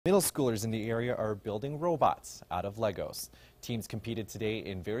Middle schoolers in the area are building robots out of Legos. Teams competed today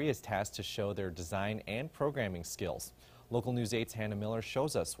in various tasks to show their design and programming skills. Local News 8's Hannah Miller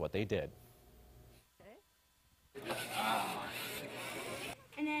shows us what they did.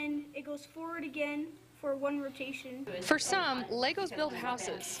 And then it goes forward again for one rotation. For some, Legos build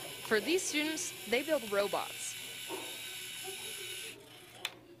houses. For these students, they build robots.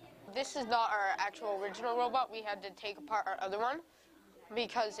 This is not our actual original robot. We had to take apart our other one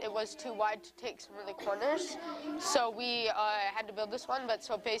because it was too wide to take some of the corners. So we had to build this one, but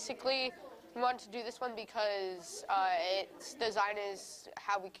so basically we wanted to do this one because its design is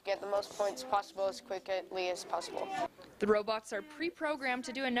how we could get the most points possible as quickly as possible. The robots are pre-programmed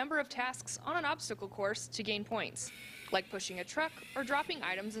to do a number of tasks on an obstacle course to gain points, like pushing a truck or dropping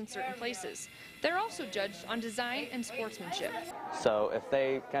items in certain places. They're also judged on design and sportsmanship. So if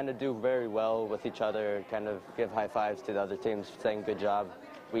they kind of do very well with each other, kind of give high fives to the other teams saying good job,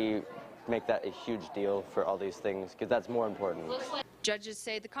 we make that a huge deal for all these things because that's more important. Judges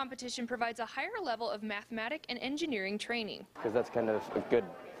say the competition provides a higher level of mathematics and engineering training. Because that's kind of a good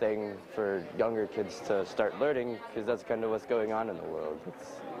thing for younger kids to start learning because that's kind of what's going on in the world.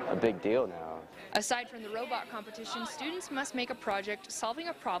 It's a big deal now. Aside from the robot competition, students must make a project solving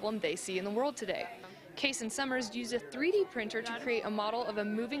a problem they see in the world today. Case and Summers used a 3D printer to create a model of a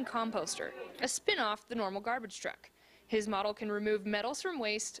moving composter, a spin-off the normal garbage truck. His model can remove metals from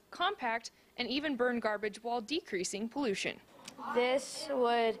waste, compact, and even burn garbage while decreasing pollution. This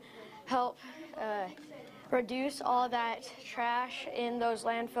would help reduce all that trash in those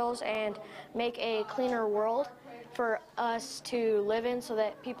landfills and make a cleaner world for us to live in so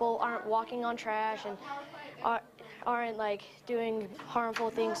that people aren't walking on trash and aren't like doing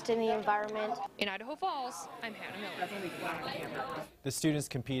harmful things to the environment. In Idaho Falls, I'm Hannah Miller. The students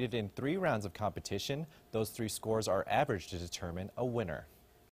competed in 3 rounds of competition. Those 3 scores are averaged to determine a winner.